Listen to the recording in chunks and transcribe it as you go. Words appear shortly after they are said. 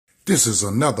This is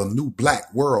another New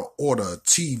Black World Order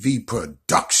TV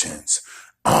Productions.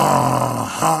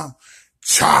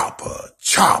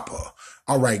 Chopper.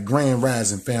 All right, Grand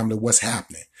Rising family, what's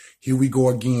happening? Here we go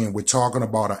again. We're talking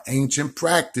about an ancient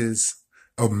practice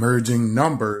of merging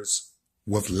numbers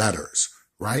with letters,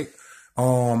 right?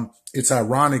 It's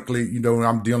ironically,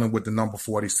 I'm dealing with the number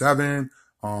 47.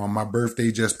 My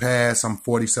birthday just passed. I'm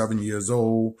 47 years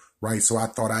old, right? So I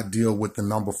thought I'd deal with the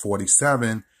number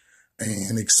 47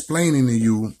 and explaining to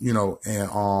you,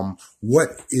 what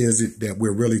is it that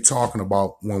we're really talking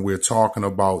about when we're talking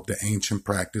about the ancient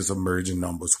practice of merging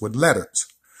numbers with letters.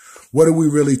 What are we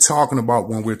really talking about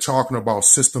when we're talking about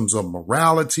systems of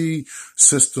morality,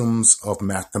 systems of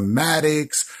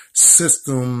mathematics,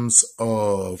 systems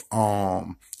of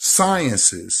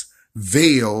sciences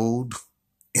veiled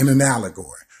in an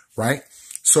allegory, right?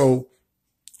 So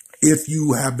if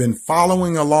you have been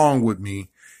following along with me,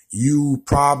 you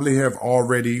probably have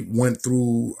already went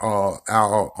through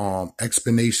our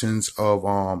explanations of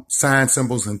sign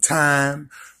symbols and time,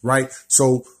 right?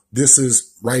 So this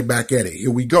is right back at it. Here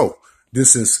we go.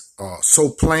 This is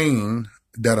so plain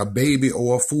that a baby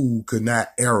or a fool could not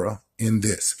err in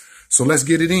this. So let's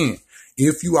get it in.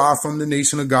 If you are from the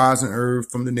nation of gods and earth,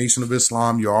 from the nation of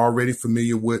Islam, you're already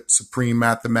familiar with supreme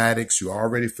mathematics. You're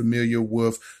already familiar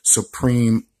with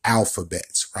supreme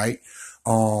alphabets, right?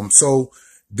 So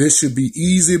this should be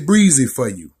easy breezy for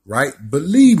you, right?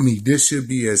 Believe me, this should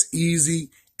be as easy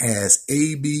as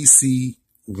ABC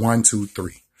 1, 2,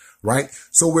 3, right?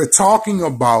 So we're talking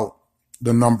about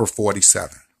the number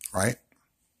 47, right?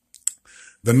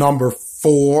 The number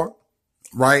 4,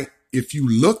 right? If you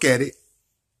look at it,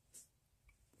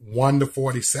 1 to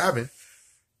 47,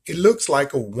 it looks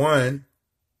like a 1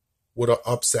 with an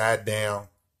upside down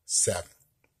 7.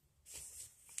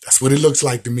 That's what it looks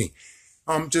like to me.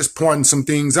 I'm just pointing some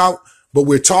things out, but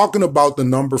we're talking about the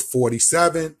number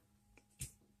 47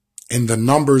 and the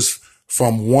numbers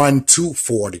from 1 to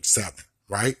 47,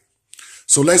 right?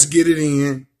 So let's get it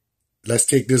in. Let's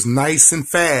take this nice and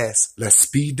fast. Let's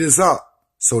speed this up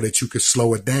so that you can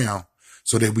slow it down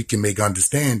so that we can make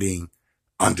understanding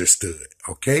understood,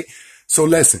 okay? So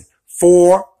listen,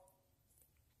 4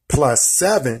 plus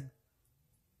 7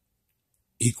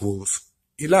 equals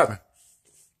 11.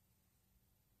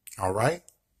 All right.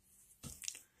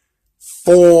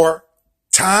 4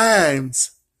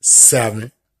 times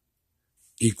 7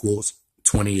 equals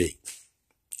 28.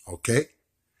 Okay.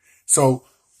 So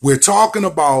we're talking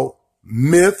about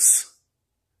myths,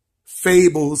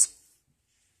 fables,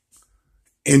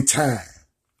 and time,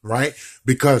 right?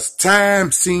 Because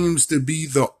time seems to be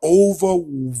the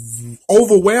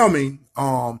overwhelming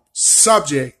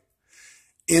subject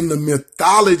in the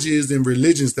mythologies and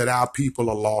religions that our people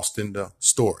are lost in the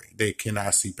story. They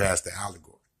cannot see past the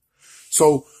allegory.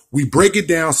 So we break it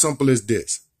down simple as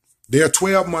this. There are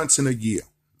 12 months in a year,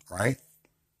 right?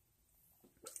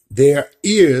 There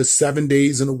is 7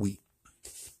 days in a week.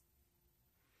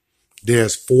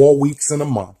 There's 4 weeks in a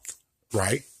month,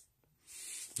 right?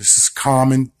 This is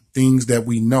common things that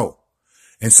we know.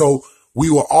 And so we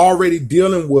were already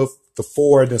dealing with the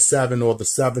 4 and the 7, or the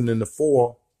 7 and the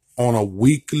 4, on a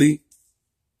weekly,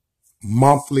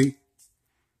 monthly,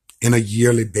 and a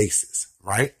yearly basis,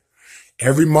 right?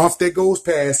 Every month that goes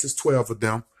past is 12 of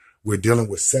them. We're dealing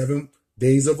with 7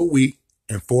 days of a week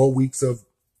and 4 weeks of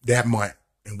that month,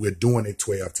 and we're doing it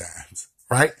 12 times,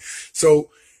 right? So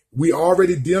we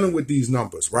already dealing with these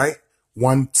numbers, right?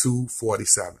 1, 2,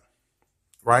 47,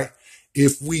 right?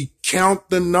 If we count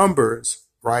the numbers,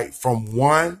 right, from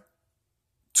 1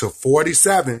 to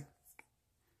 47,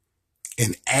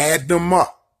 and add them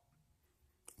up,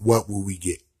 what will we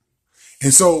get?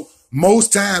 And so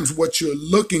most times what you're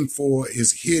looking for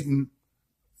is hidden,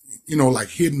 like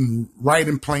hidden right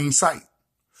in plain sight.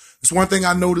 It's one thing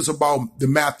I notice about the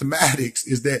mathematics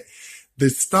is that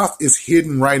the stuff is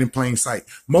hidden right in plain sight.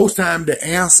 Most time the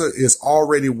answer is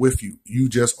already with you. You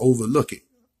just overlook it.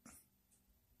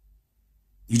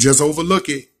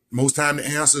 Most time the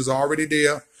answer is already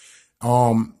there.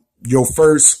 Your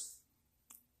first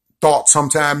thought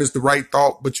sometimes is the right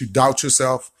thought, but you doubt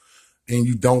yourself and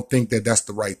you don't think that that's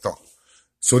the right thought.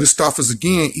 So this stuff is,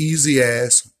 again, easy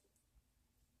as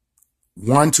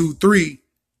 1, 2, 3,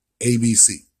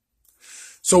 ABC.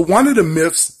 So one of the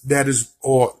myths that is,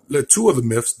 or two of the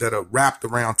myths that are wrapped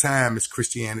around time is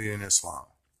Christianity and Islam.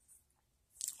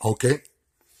 Okay.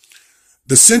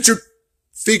 The central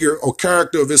figure or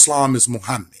character of Islam is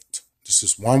Muhammad. This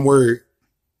is one word,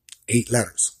 8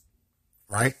 letters,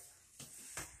 right?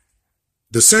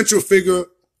 The central figure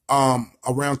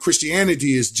around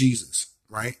Christianity is Jesus,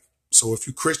 right? So if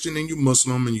you're Christian and you're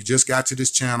Muslim and you just got to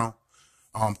this channel,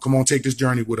 Come on, take this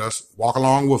journey with us. Walk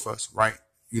along with us, right?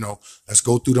 Let's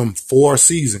go through them 4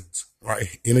 seasons,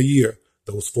 right, in a year,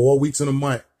 those 4 weeks in a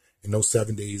month, and those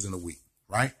 7 days in a week,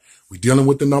 right? We're dealing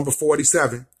with the number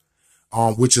 47,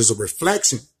 which is a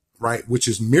reflection, right, which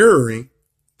is mirroring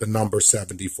the number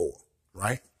 74,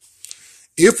 right?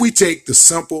 If we take the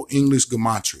simple English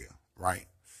gematria, right,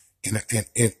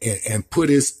 and put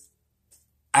its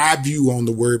eye view on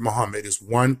the word Muhammad, is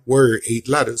one word, 8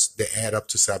 letters that add up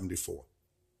to 74.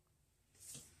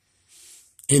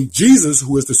 And Jesus,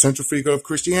 who is the central figure of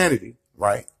Christianity,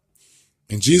 right?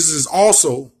 And Jesus is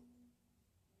also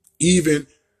even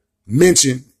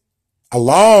mentioned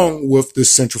along with the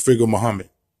central figure Muhammad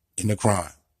in the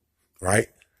Quran, right?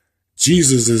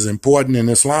 Jesus is important in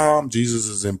Islam. Jesus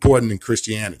is important in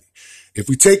Christianity. If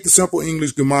we take the simple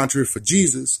English gematria for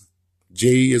Jesus,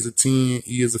 J is a 10,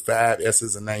 E is a 5, S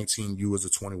is a 19, U is a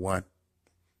 21,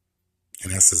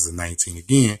 and S is a 19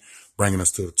 again, bringing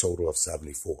us to a total of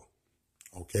 74.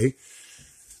 Okay.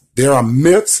 There are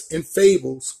myths and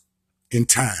fables in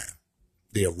time.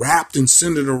 They're wrapped and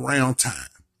centered around time,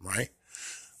 right?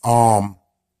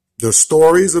 The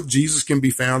stories of Jesus can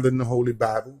be found in the Holy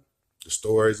Bible. The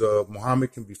stories of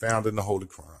Muhammad can be found in the Holy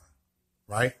Quran,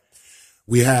 right?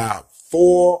 We have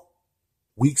 4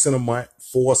 weeks in a month,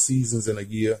 4 seasons in a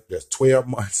year. There's 12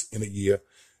 months in a year.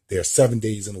 There are 7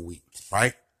 days in a week,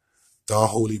 right? The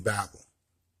Holy Bible,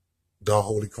 the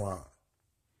Holy Quran.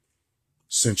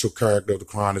 Central character of the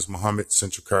Quran is Muhammad.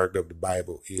 Central character of the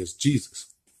Bible is Jesus.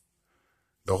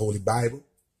 The Holy Bible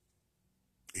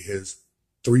is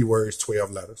 3 words,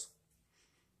 12 letters,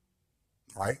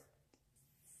 right?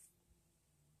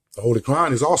 The Holy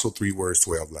Quran is also 3 words,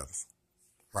 12 letters,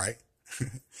 right?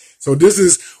 So this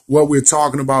is what we're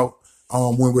talking about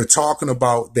when we're talking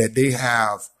about that they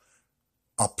have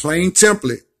a plain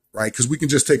template, right? Because we can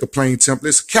just take a plain template.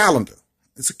 It's a calendar.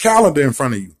 It's a calendar in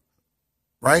front of you,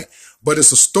 right? But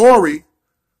it's a story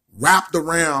wrapped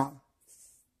around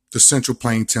the central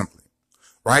plain template,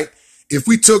 right? If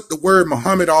we took the word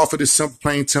Muhammad off of this simple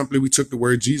plain template, we took the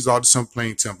word Jesus off the simple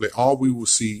plain template, all we will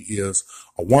see is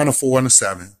a 1, a 4, and a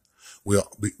 7.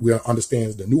 We'll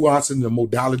understand the nuances and the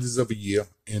modalities of a year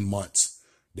in months.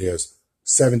 There's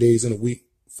 7 days in a week,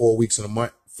 4 weeks in a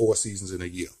month, 4 seasons in a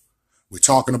year. We're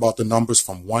talking about the numbers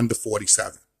from 1 to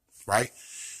 47, right?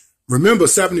 Remember,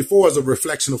 74 is a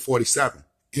reflection of 47.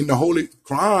 In the Holy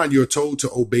Quran, you're told to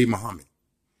obey Muhammad.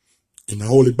 In the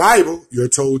Holy Bible, you're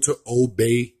told to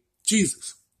obey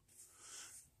Jesus.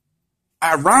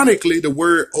 Ironically, the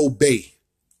word obey,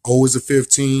 O is a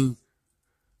 15,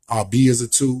 B is a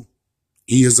 2,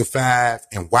 E is a 5,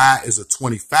 and Y is a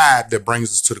 25, that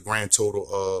brings us to the grand total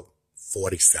of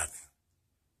 47,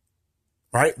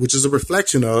 right? Which is a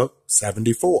reflection of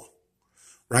 74,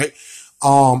 right?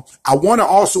 I want to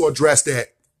also address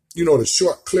that, the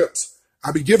short clips.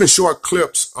 I'll be giving short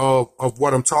clips of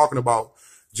what I'm talking about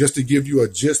just to give you a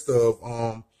gist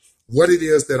of what it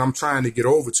is that I'm trying to get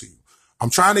over to you. I'm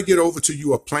trying to get over to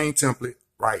you a plain template,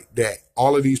 right, that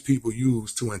all of these people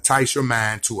use to entice your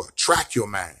mind, to attract your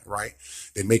mind, right?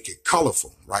 They make it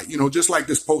colorful, right? Just like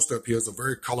this poster up here is a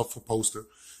very colorful poster.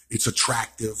 It's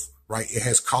attractive, right? It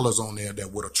has colors on there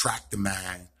that would attract the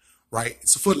mind, right?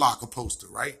 It's a Foot Locker poster,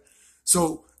 right?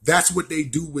 So that's what they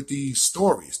do with these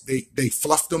stories. They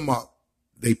fluff them up.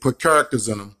 They put characters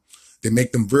in them. They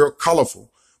make them real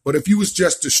colorful. But if you was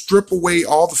just to strip away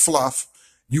all the fluff,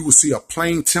 you would see a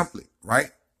plain template,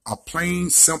 right? A plain,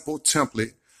 simple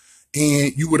template.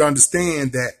 And you would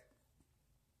understand that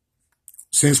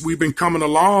since we've been coming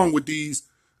along with these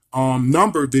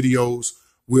number videos,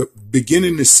 we're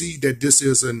beginning to see that this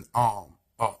is an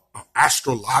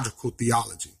astrological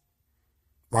theology,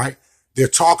 right? They're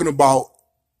talking about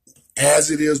as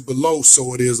it is below,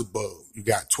 so it is above. You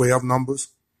got 12 numbers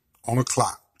on a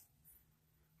clock.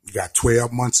 You got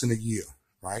 12 months in a year,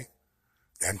 right?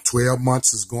 That 12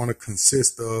 months is going to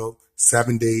consist of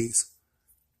 7 days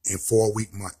and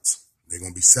 4-week months. They're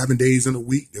going to be 7 days in a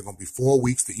week. They're going to be 4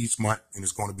 weeks to each month, and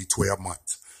it's going to be 12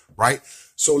 months, right?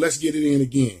 So let's get it in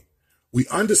again. We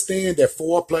understand that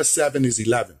 4 plus 7 is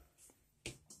 11,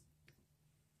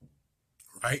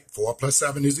 right? 4 plus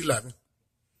 7 is 11.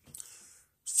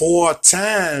 4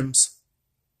 times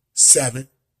 7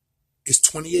 is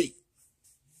 28,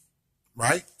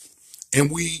 right?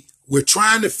 And we're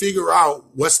trying to figure out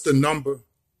what's the number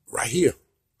right here.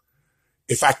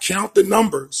 If I count the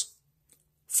numbers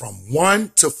from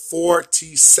 1 to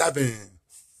 47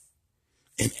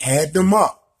 and add them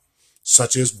up,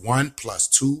 such as 1 plus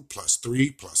 2 plus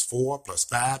 3 plus 4 plus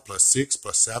 5 plus 6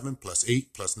 plus 7 plus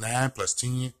 8 plus 9 plus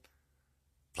 10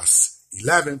 plus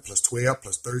 11 plus 12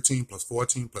 plus 13 plus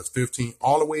 14 plus 15,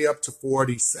 all the way up to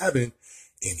 47,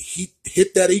 and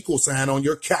hit that equal sign on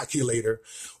your calculator,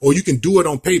 or you can do it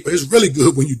on paper. It's really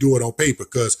good when you do it on paper,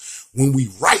 because when we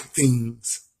write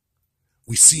things,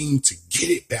 we seem to get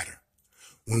it better.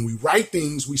 When we write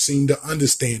things, we seem to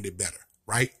understand it better,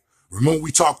 right? Remember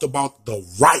we talked about the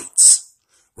rights,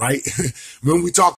 right? Remember we talked